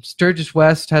 Sturgis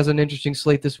West has an interesting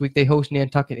slate this week. They host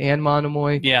Nantucket and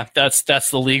Monomoy. Yeah, that's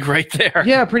the league right there.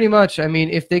 Yeah, pretty much. I mean,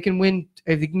 if they can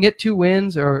get 2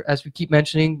 wins, or as we keep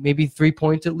mentioning, maybe 3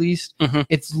 points at least,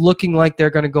 it's looking like they're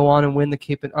going to go on and win the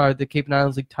Cape and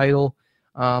Islands League title.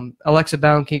 Alexa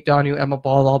Bound, Kate Donahue, Emma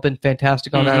Ball, all been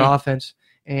fantastic on that offense.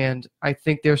 And I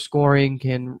think their scoring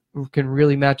can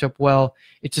really match up well.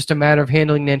 It's just a matter of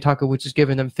handling Nantucket, which has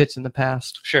given them fits in the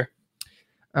past. Sure.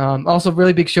 Also,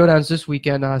 really big showdowns this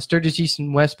weekend. Sturgis East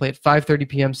and West play at 5:30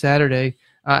 p.m. Saturday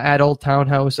at Old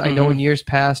Townhouse. I know in years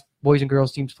past, boys and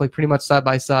girls teams play pretty much side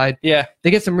by side. Yeah.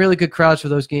 They get some really good crowds for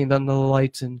those games under the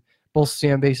lights, and both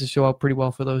fan bases show up pretty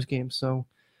well for those games. So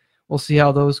we'll see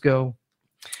how those go.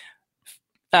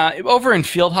 Over in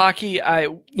field hockey,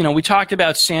 we talked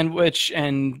about Sandwich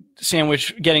getting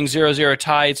 0-0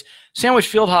 ties. Sandwich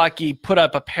field hockey put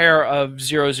up a pair of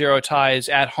 0-0 ties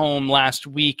at home last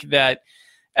week that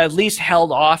at least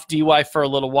held off DY for a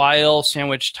little while.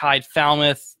 Sandwich tied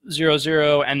Falmouth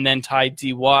 0-0 and then tied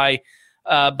DY.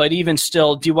 But even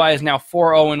still, DY is now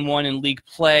 4-0-1 in league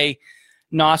play.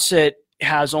 Nauset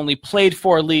has only played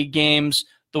 4 league games.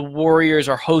 The Warriors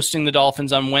are hosting the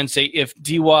Dolphins on Wednesday. If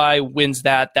DY wins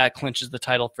that clinches the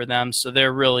title for them. So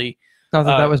they're really... Not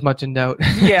that that was much in doubt.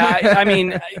 Yeah, I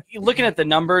mean, looking at the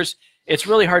numbers, it's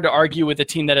really hard to argue with a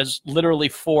team that has literally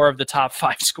 4 of the top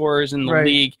 5 scorers in the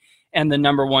league and the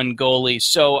number 1 goalie.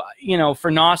 So, for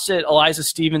Nauset, Eliza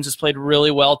Stevens has played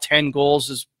really well. 10 goals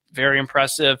is very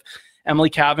impressive. Emily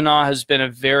Kavanaugh has been a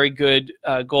very good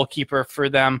goalkeeper for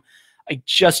them. I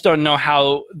just don't know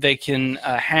how they can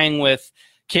hang with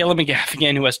Kayla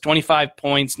McGaffigan, who has 25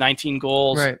 points, 19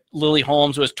 goals. Right. Lily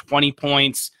Holmes, who has 20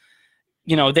 points.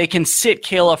 They can sit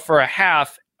Kayla for a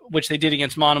half, which they did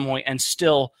against Monomoy, and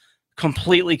still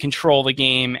completely control the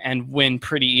game and win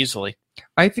pretty easily.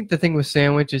 I think the thing with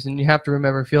Sandwich is, and you have to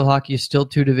remember, field hockey is still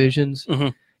 2 divisions,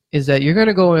 is that you're going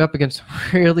to go up against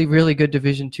really, really good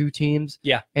Division II teams.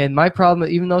 Yeah. And my problem,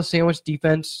 even though Sandwich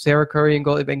defense, Sarah Curry and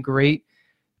goal have been great,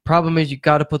 problem is you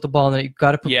got to put the ball in there. You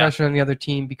got to put pressure on the other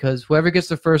team, because whoever gets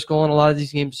the first goal in a lot of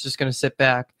these games is just going to sit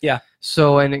back. Yeah.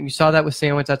 So, and you saw that with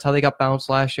Sandwich. That's how they got bounced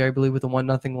last year, I believe, with a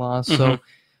 1-0 loss. So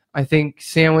I think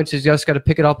Sandwich has just got to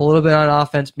pick it up a little bit on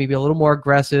offense, maybe a little more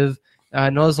aggressive. I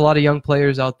know there's a lot of young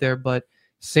players out there, but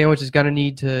Sandwich is going to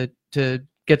need to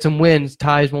get some wins.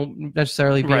 Ties won't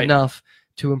necessarily be enough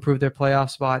to improve their playoff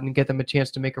spot and get them a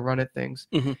chance to make a run at things.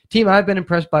 Team I've been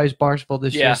impressed by is Barnstable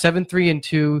this year.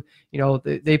 7-3-2.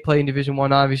 They play in Division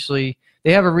I, obviously.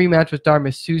 They have a rematch with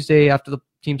Dartmouth Tuesday after the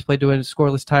teams played to a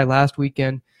scoreless tie last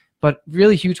weekend. But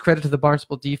really huge credit to the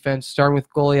Barnstable defense, starting with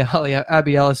goalie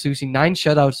Abiella Susi, 9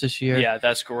 shutouts this year. Yeah,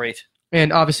 that's great.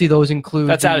 And obviously those include...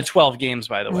 That's out of 12 games,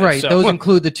 by the way. Right, those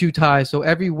include the 2 ties. So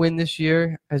every win this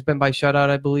year has been by shutout,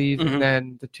 I believe, and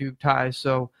then the 2 ties.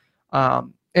 So...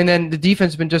 and then the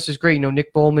defense has been just as great.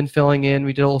 Nick Bowman filling in.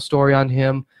 We did a little story on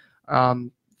him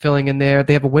filling in there.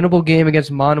 They have a winnable game against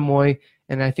Monomoy,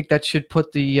 and I think that should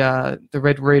put the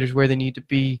Red Raiders where they need to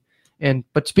be.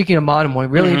 But speaking of Monomoy,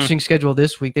 really interesting schedule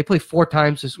this week. They play 4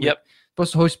 times this week. Yep.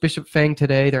 Supposed to host Bishop Fang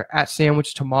today. They're at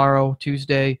Sandwich tomorrow,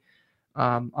 Tuesday.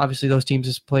 Obviously, those teams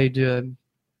has played.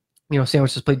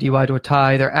 Sandwich has played DY to a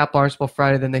tie. They're at Barnstable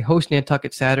Friday, then they host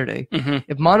Nantucket Saturday.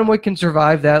 If Monomoy can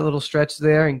survive that little stretch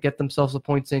there and get themselves the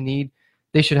points they need,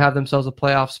 they should have themselves a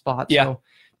playoff spot. Yeah. So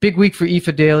big week for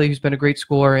Aoife Daly, who's been a great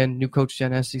scorer, and new coach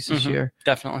Jen Estes this year.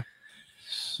 Definitely.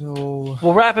 So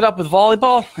we'll wrap it up with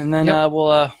volleyball, and then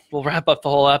we'll wrap up the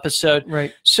whole episode.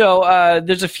 Right. So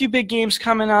there's a few big games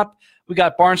coming up. We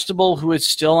got Barnstable, who is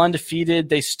still undefeated.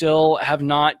 They still have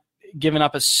not given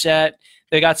up a set.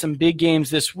 They got some big games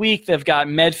this week. They've got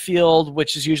Medfield,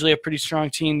 which is usually a pretty strong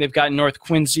team. They've got North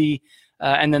Quincy,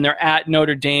 and then they're at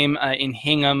Notre Dame in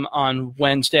Hingham on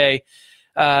Wednesday.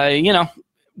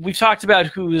 we've talked about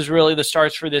who is really the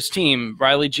stars for this team.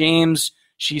 Riley James,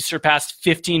 she surpassed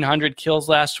 1,500 kills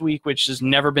last week, which has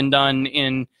never been done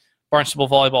in Barnstable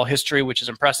volleyball history, which is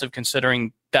impressive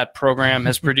considering that program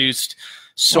has produced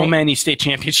so many state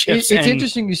championships. It's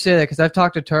interesting you say that because I've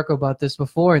talked to Turco about this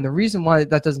before, and the reason why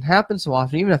that doesn't happen so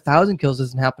often, even 1,000 kills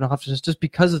doesn't happen often, is just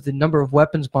because of the number of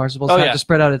weapons Barnstable's had to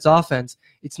spread out its offense.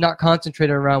 It's not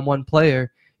concentrated around one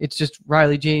player. It's just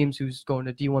Riley James, who's going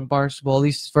to D1 Barnstable, at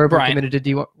least verbally committed to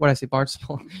D1. What did I say,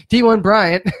 Barnstable? D1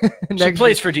 Bryant. She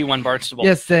plays for D1 Barnstable.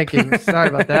 Yes, thank you. Sorry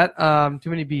about that. Too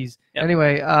many B's. Yep.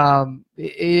 Anyway,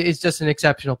 it's just an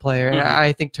exceptional player, and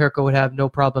I think Turco would have no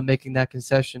problem making that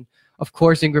concession. Of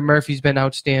course, Ingrid Murphy's been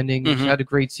outstanding. She's had a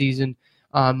great season.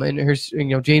 And her,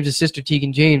 James's sister,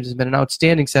 Tegan James, has been an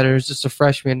outstanding setter. Is just a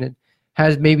freshman and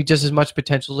has maybe just as much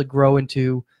potential to grow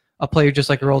into a player just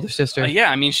like her older sister.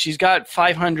 Yeah, I mean, she's got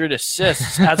 500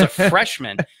 assists as a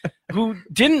freshman who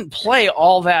didn't play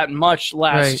all that much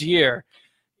last year.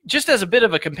 Just as a bit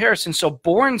of a comparison, so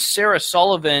born Sarah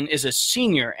Sullivan is a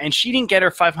senior, and she didn't get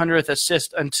her 500th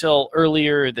assist until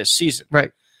earlier this season.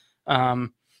 Right.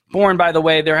 Bourne, by the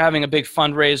way, they're having a big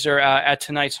fundraiser at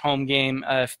tonight's home game.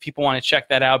 If people want to check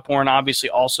that out, Bourne obviously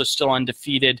also still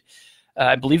undefeated.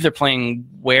 I believe they're playing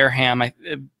Wareham, I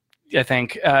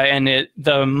think. And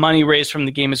the money raised from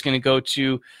the game is going to go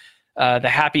to the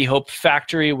Happy Hope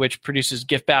Factory, which produces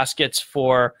gift baskets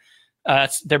for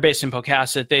they're based in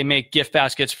Pocasset. They make gift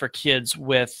baskets for kids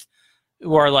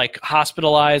who are like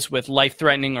hospitalized with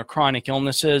life-threatening or chronic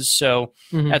illnesses. So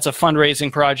that's a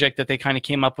fundraising project that they kind of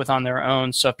came up with on their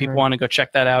own. So if people want to go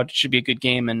check that out, it should be a good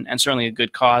game and certainly a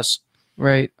good cause.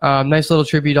 Right. Nice little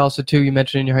tribute also, too, you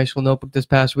mentioned in your high school notebook this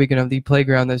past weekend of the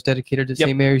playground that's dedicated to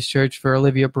St. Mary's Church for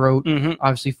Olivia Brote,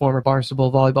 obviously former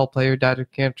Barnstable volleyball player, died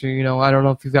of cancer. I don't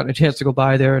know if you've gotten a chance to go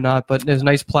by there or not, but there's a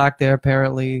nice plaque there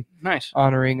apparently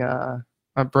honoring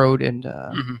Brote and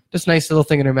just a nice little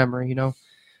thing in her memory,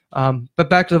 But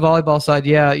back to the volleyball side,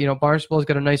 Barnstable's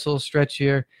got a nice little stretch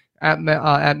here at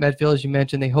Medfield, as you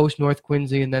mentioned. They host North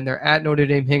Quincy, and then they're at Notre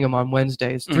Dame Hingham on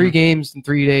Wednesdays. 3 games in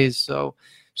 3 days, so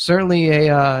certainly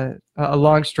a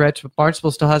long stretch. But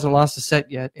Barnstable still hasn't lost a set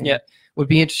yet. And would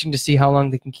be interesting to see how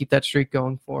long they can keep that streak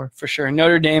going for. For sure.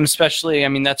 Notre Dame especially, I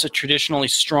mean, that's a traditionally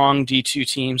strong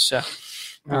D2 team. So,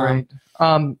 right.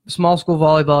 Small school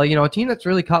volleyball, a team that's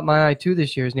really caught my eye too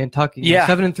this year is Nantucket.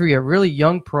 7-3, a really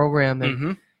young program.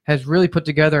 And has really put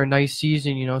together a nice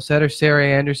season. Setter Sarah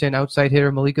Anderson, outside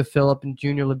hitter Malika Phillip, and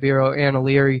junior libero Anna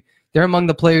Leary. They're among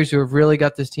the players who have really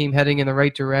got this team heading in the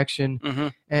right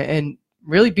direction and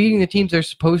really beating the teams they're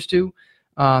supposed to.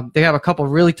 They have a couple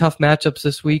really tough matchups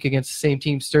this week against the same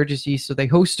team, Sturgis East. So they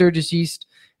host Sturgis East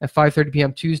at 5:30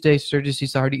 p.m. Tuesday. Sturgis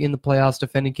East already in the playoffs,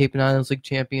 defending Cape and Islands League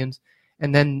champions.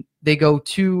 And then they go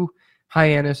to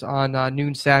Hyannis on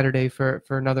noon Saturday for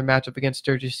another matchup against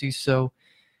Sturgis East. So,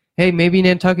 hey, maybe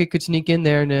Nantucket could sneak in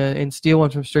there and steal one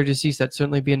from Sturgis East. That'd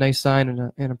certainly be a nice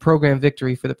sign and a program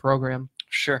victory for the program.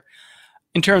 Sure.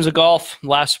 In terms of golf,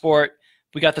 last sport,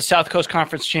 we got the South Coast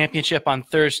Conference Championship on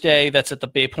Thursday. That's at the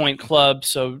Bay Point Club,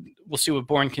 so we'll see what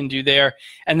Bourne can do there.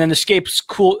 And then the Cape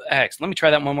let me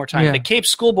try that one more time. Yeah. The Cape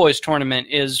Schoolboys Tournament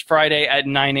is Friday at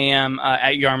 9 a.m.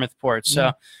 At Yarmouth Port.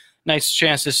 So nice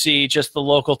chance to see just the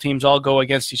local teams all go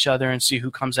against each other and see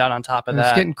who comes out on top of that.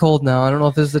 It's getting cold now. I don't know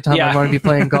if this is the time I want to be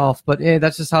playing golf, but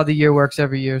that's just how the year works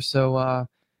every year. So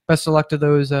best of luck to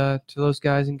those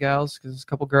guys and gals, because there's a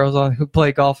couple girls who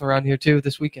play golf around here too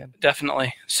this weekend.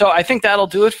 Definitely. So I think that'll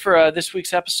do it for this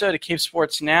week's episode of Cape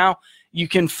Sports Now. You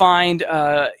can find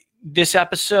this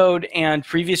episode and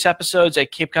previous episodes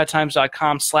at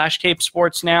CapeCodTimes.com/Cape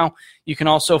Sports Now. You can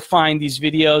also find these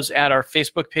videos at our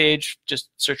Facebook page. Just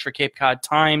search for Cape Cod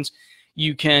Times.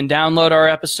 You can download our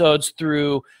episodes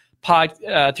through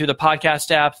the podcast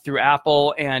app, through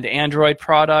Apple and Android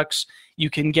products.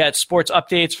 You can get sports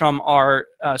updates from our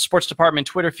sports department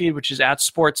Twitter feed, which is at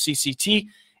SportsCCT.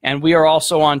 And we are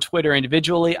also on Twitter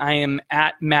individually. I am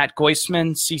at Matt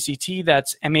Goisman, CCT.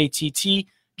 That's MattGoisman,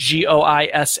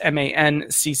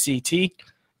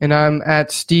 And I'm at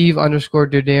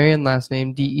Steve_Derderian, last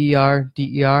name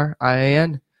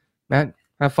Derderian. Matt,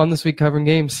 have fun this week covering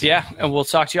games. Yeah, and we'll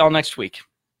talk to you all next week.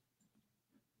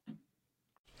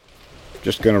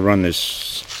 Just going to run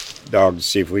this dog to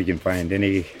see if we can find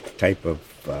any type of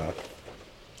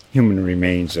human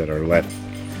remains that are left.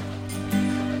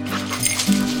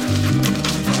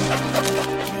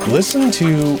 Listen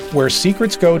to Where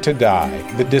Secrets Go to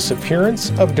Die, The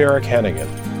Disappearance of Derek Hennigan.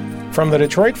 From the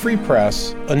Detroit Free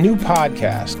Press, a new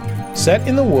podcast set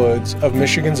in the woods of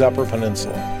Michigan's Upper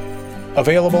Peninsula.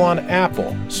 Available on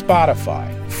Apple,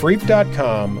 Spotify,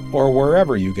 Freep.com, or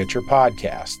wherever you get your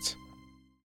podcasts.